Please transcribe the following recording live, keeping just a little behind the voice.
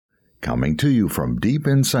coming to you from deep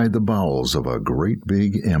inside the bowels of a great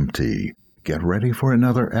big empty. Get ready for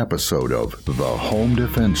another episode of The Home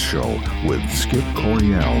Defense Show with Skip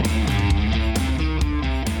Coryell.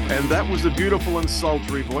 And that was the beautiful and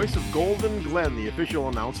sultry voice of Golden Glenn, the official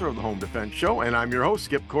announcer of the Home Defense Show, and I'm your host,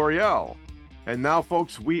 Skip Coryell. And now,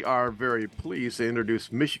 folks, we are very pleased to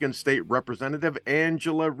introduce Michigan State Representative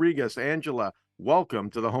Angela Rigas. Angela, welcome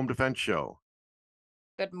to the Home Defense Show.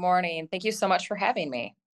 Good morning. Thank you so much for having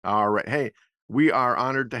me. All right. Hey, we are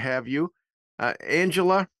honored to have you.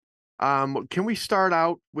 Angela, can we start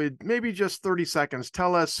out with maybe just 30 seconds?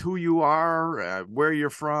 Tell us who you are, where you're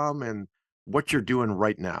from, and what you're doing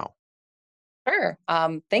right now. Sure.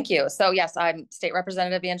 Thank you. So yes, I'm State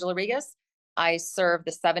Representative Angela Rigas. I serve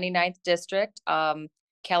the 79th District,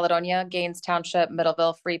 Caledonia, Gaines Township,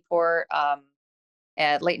 Middleville, Freeport,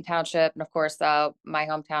 at Layton Township, and of course, my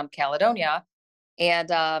hometown, Caledonia. And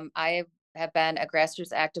I have been a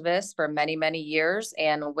grassroots activist for many, many years,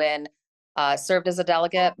 and when served as a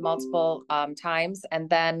delegate multiple times. And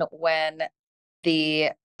then when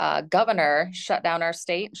the governor shut down our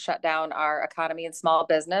state, shut down our economy and small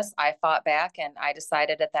business, I fought back, and I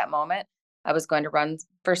decided at that moment I was going to run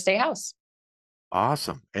for State House.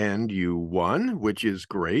 Awesome. And you won, which is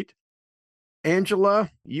great. Angela,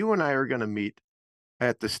 you and I are going to meet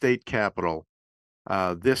at the state capitol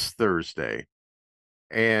this Thursday.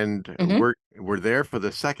 And we're there for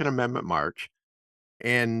the Second Amendment March.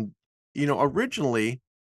 And, you know, originally,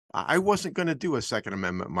 I wasn't going to do a Second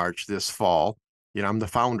Amendment March this fall. You know, I'm the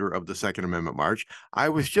founder of the Second Amendment March. I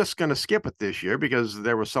was just going to skip it this year because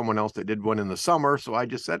there was someone else that did one in the summer. So I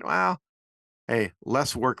just said, well, hey,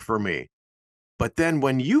 less work for me. But then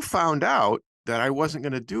when you found out that I wasn't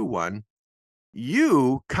going to do one,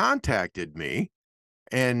 you contacted me.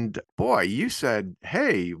 And boy, you said,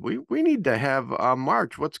 hey, we need to have a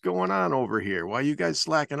march. What's going on over here? Why are you guys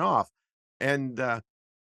slacking off? And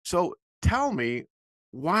so tell me,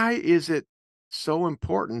 why is it so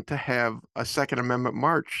important to have a Second Amendment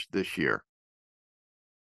march this year?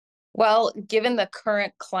 Well, given the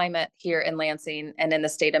current climate here in Lansing and in the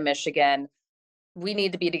state of Michigan, we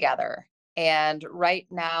need to be together. And right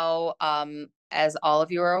now, as all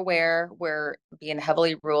of you are aware, we're being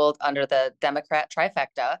heavily ruled under the Democrat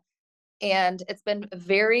trifecta. And it's been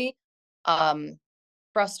very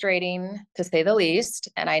frustrating, to say the least.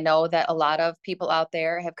 And I know that a lot of people out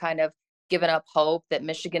there have kind of given up hope that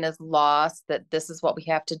Michigan is lost, that this is what we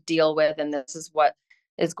have to deal with, and this is what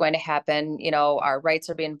is going to happen. You know, our rights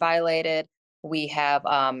are being violated. We have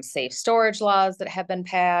safe storage laws that have been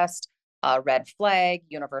passed, red flag,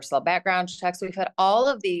 universal background checks. We've had all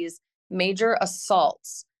of these major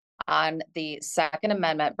assaults on the Second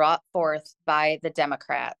Amendment brought forth by the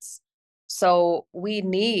Democrats. So we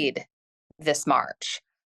need this march.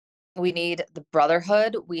 We need the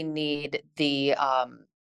brotherhood. We need the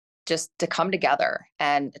just to come together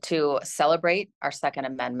and to celebrate our Second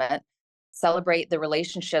Amendment, celebrate the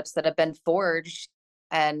relationships that have been forged,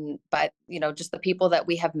 and but just the people that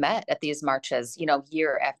we have met at these marches,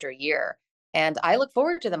 year after year. And I look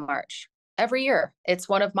forward to the march every year. It's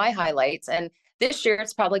one of my highlights, and this year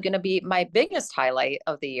it's probably going to be my biggest highlight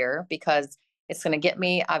of the year because it's going to get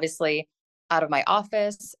me obviously out of my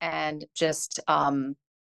office, and just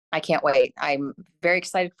I can't wait. I'm very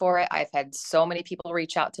excited for it. I've had so many people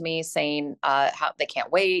reach out to me saying how they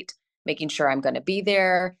can't wait, making sure I'm going to be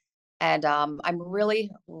there. And I'm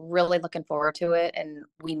really, really looking forward to it. And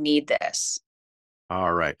we need this.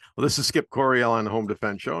 All right. Well, this is Skip Coryell on the Home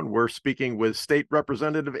Defense Show, and we're speaking with State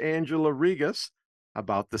Representative Angela Rigas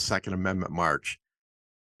about the Second Amendment March.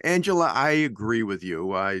 Angela, I agree with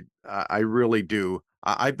you. I really do.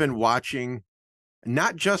 I've been watching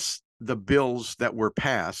not just the bills that were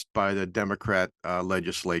passed by the Democrat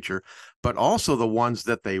legislature, but also the ones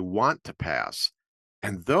that they want to pass.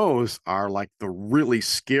 And those are like the really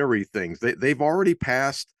scary things. They've already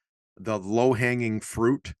passed the low-hanging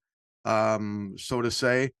fruit, so to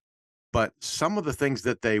say. But some of the things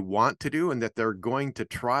that they want to do and that they're going to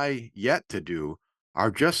try yet to do are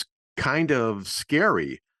just kind of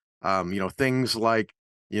scary. Things like,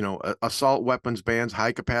 assault weapons bans,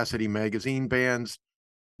 high-capacity magazine bans,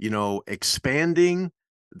 expanding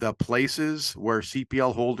the places where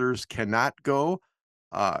CPL holders cannot go,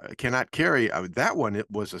 cannot carry. That one, it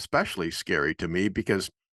was especially scary to me because,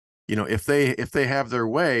 if they have their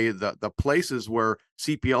way, the places where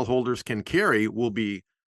CPL holders can carry will be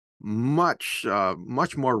much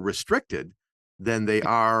more restricted than they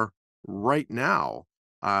are right now.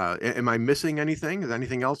 Am I missing anything? Is there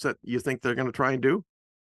anything else that you think they're going to try and do?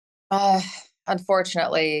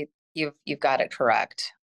 Unfortunately, you've got it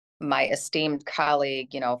correct. my esteemed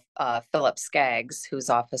colleague, Philip Skaggs, whose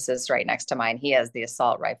office is right next to mine, he has the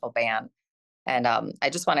assault rifle ban. And I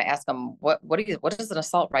just want to ask him, what is an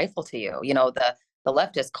assault rifle to you? The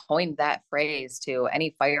left has coined that phrase to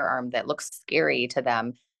any firearm that looks scary to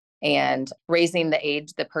them, and raising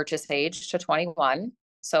the purchase age to 21.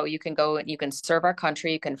 So you can go and you can serve our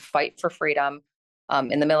country, you can fight for freedom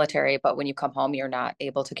in the military, but when you come home, you're not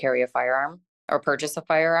able to carry a firearm or purchase a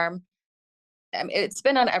firearm. I mean, it's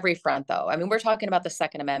been on every front, though. I mean, we're talking about the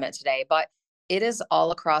Second Amendment today, but it is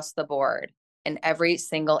all across the board in every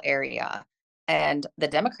single area. And the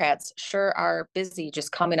Democrats sure are busy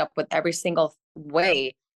just coming up with every single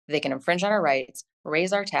way they can infringe on our rights,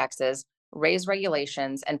 raise our taxes, raise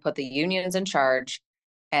regulations, and put the unions in charge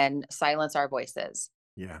and silence our voices.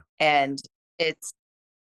 Yeah. And it's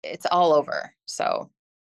all over. So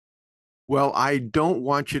Well, I don't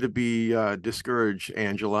want you to be discouraged,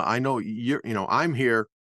 Angela. I know I'm here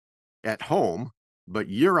at home, but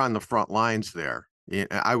you're on the front lines there.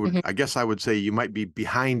 I guess I would say you might be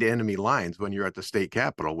behind enemy lines when you're at the state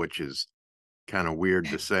capitol, which is kind of weird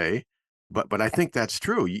to say, but I think that's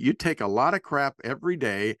true. You take a lot of crap every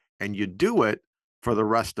day and you do it for the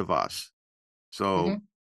rest of us. So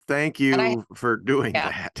thank and I you for doing yeah.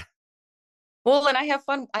 that. Well, and I have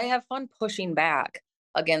fun. I have fun pushing back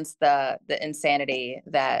against the insanity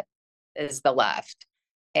that is the left.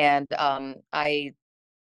 And I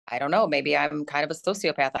don't know, maybe I'm kind of a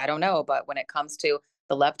sociopath. I don't know, but when it comes to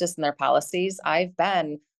the leftists and their policies, I've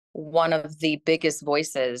been one of the biggest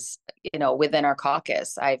voices, within our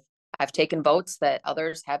caucus. I've taken votes that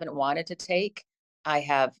others haven't wanted to take. I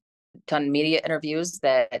have done media interviews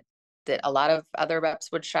that a lot of other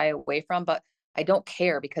reps would shy away from, but I don't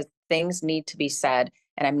care because things need to be said.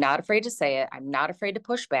 And I'm not afraid to say it. I'm not afraid to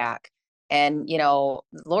push back. And,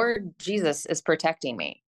 Lord Jesus is protecting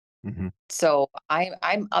me. Mm-hmm. So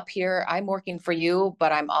I'm up here, I'm working for you,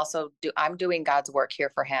 but I'm doing God's work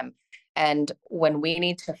here for him. And when we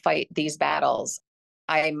need to fight these battles,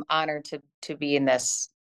 I'm honored to be in this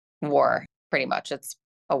war. Pretty much it's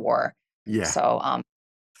a war. Yeah. So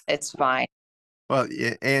it's fine. Well,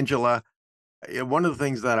 Angela, one of the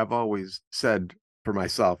things that I've always said for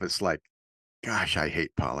myself is like, gosh, I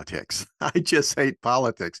hate politics. I just hate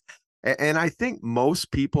politics. And I think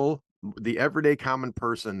most people, the everyday common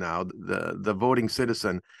person now, the voting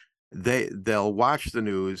citizen, they'll watch the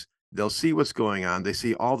news, they'll see what's going on, they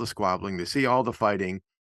see all the squabbling, they see all the fighting,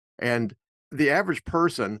 and the average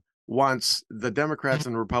person wants the Democrats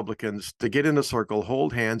and Republicans to get in a circle,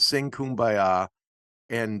 hold hands, sing kumbaya,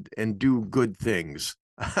 and do good things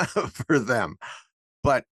for them.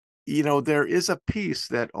 But there is a peace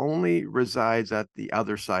that only resides at the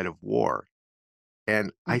other side of war.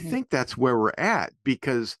 And I think that's where we're at,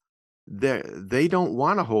 because they don't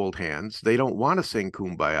want to hold hands. They don't want to sing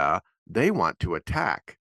kumbaya. They want to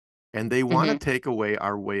attack, and they want to take away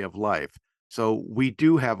our way of life. So we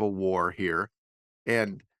do have a war here.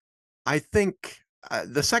 And I think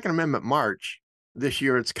the Second Amendment March this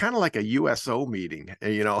year, it's kind of like a USO meeting,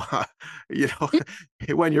 when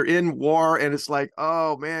you're in war and it's like,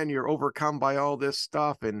 oh man, you're overcome by all this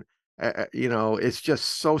stuff. And, it's just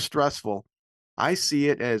so stressful. I see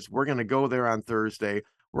it as we're going to go there on Thursday.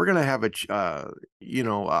 We're going to have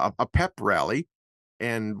a pep rally,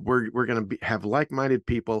 and we're going to have like-minded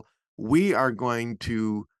people. We are going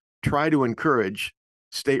to try to encourage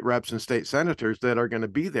state reps and state senators that are going to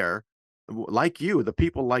be there, like you, the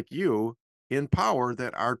people like you in power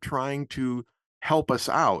that are trying to help us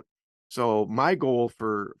out. So my goal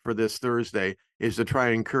for this Thursday is to try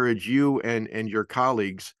and encourage you and your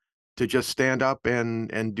colleagues to just stand up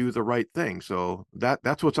and do the right thing. So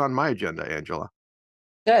that's what's on my agenda, Angela.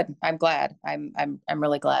 Good. I'm glad. I'm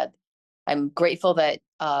really glad. I'm grateful that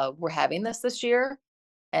we're having this year.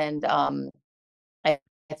 And I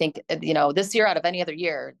think, this year out of any other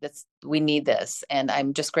year, we need this. And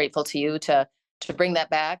I'm just grateful to you to bring that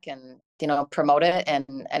back and, promote it,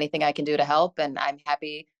 and anything I can do to help. And I'm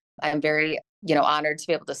happy. I'm very, honored to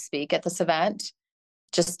be able to speak at this event.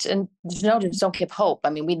 Just don't give hope.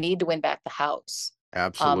 I mean, we need to win back the House.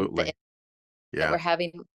 Absolutely. That we're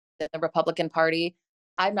having the Republican Party.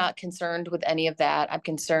 I'm not concerned with any of that. I'm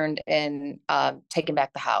concerned in taking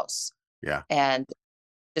back the House. Yeah. And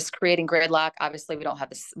just creating gridlock. Obviously, we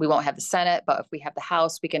won't have the Senate, but if we have the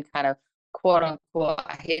House, we can kind of, quote unquote,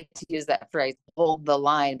 I hate to use that phrase, hold the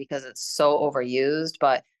line, because it's so overused,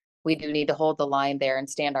 but we do need to hold the line there and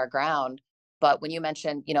stand our ground. But when you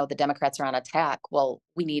mentioned, the Democrats are on attack, well,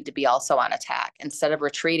 we need to be also on attack instead of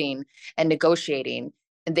retreating and negotiating.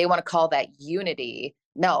 And they want to call that unity.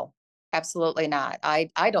 No, absolutely not.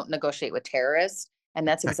 I don't negotiate with terrorists. And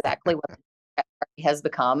that's exactly what has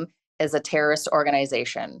become as a terrorist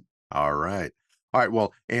organization. All right. All right.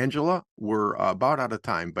 Well, Angela, we're about out of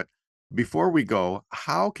time, but before we go,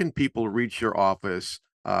 how can people reach your office,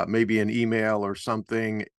 maybe an email or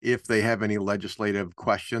something, if they have any legislative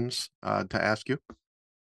questions to ask you?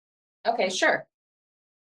 Okay, sure.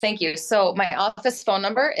 Thank you. So my office phone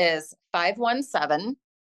number is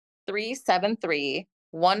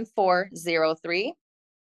 517-373-1403.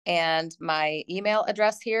 And my email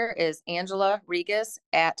address here is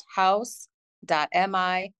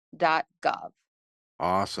angelaregas@house.mi.gov.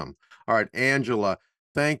 Awesome. All right, Angela,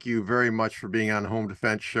 thank you very much for being on Home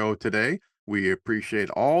Defense Show today. We appreciate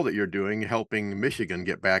all that you're doing, helping Michigan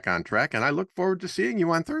get back on track, and I look forward to seeing you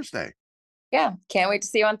on Thursday. Yeah, can't wait to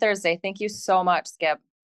see you on Thursday. Thank you so much, Skip.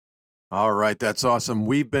 All right, that's awesome.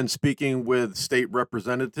 We've been speaking with State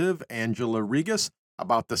Representative Angela Rigas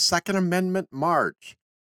about the Second Amendment March.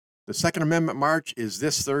 The Second Amendment March is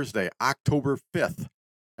this Thursday, October 5th,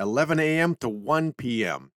 11 a.m. to 1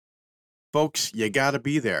 p.m. Folks, you got to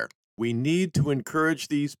be there. We need to encourage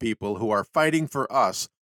these people who are fighting for us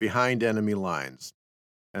behind enemy lines.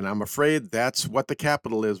 And I'm afraid that's what the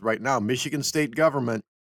Capitol is right now. Michigan state government,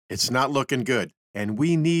 it's not looking good. And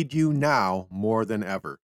we need you now more than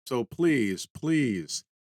ever. So please, please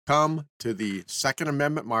come to the Second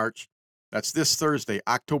Amendment March. That's this Thursday,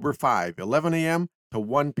 October 5, 11 a.m. to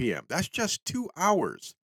 1 p.m. That's just 2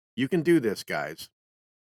 hours. You can do this, guys.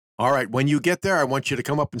 All right, when you get there, I want you to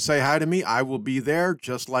come up and say hi to me. I will be there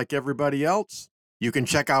just like everybody else. You can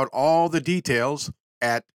check out all the details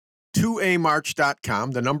at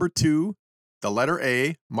 2amarch.com, the number 2, the letter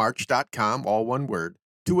A, march.com, all one word,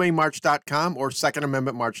 2amarch.com or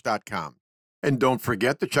secondamendmentmarch.com. And don't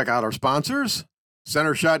forget to check out our sponsors,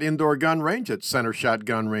 Center Shot Indoor Gun Range at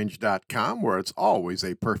centershotgunrange.com, where it's always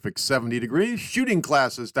a perfect 70 degrees,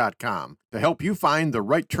 shootingclasses.com to help you find the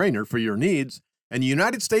right trainer for your needs, and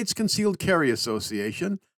United States Concealed Carry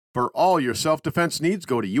Association. For all your self-defense needs,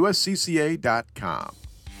 go to uscca.com.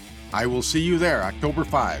 I will see you there October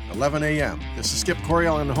 5, 11 a.m. This is Skip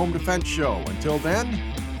Coryell on the Home Defense Show. Until then,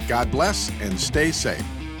 God bless and stay safe.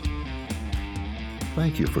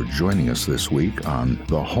 Thank you for joining us this week on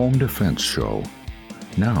the Home Defense Show.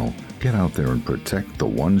 Now, get out there and protect the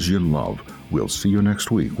ones you love. We'll see you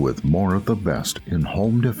next week with more of the best in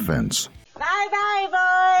home defense. Bye-bye,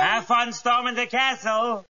 boys! Have fun storming the castle!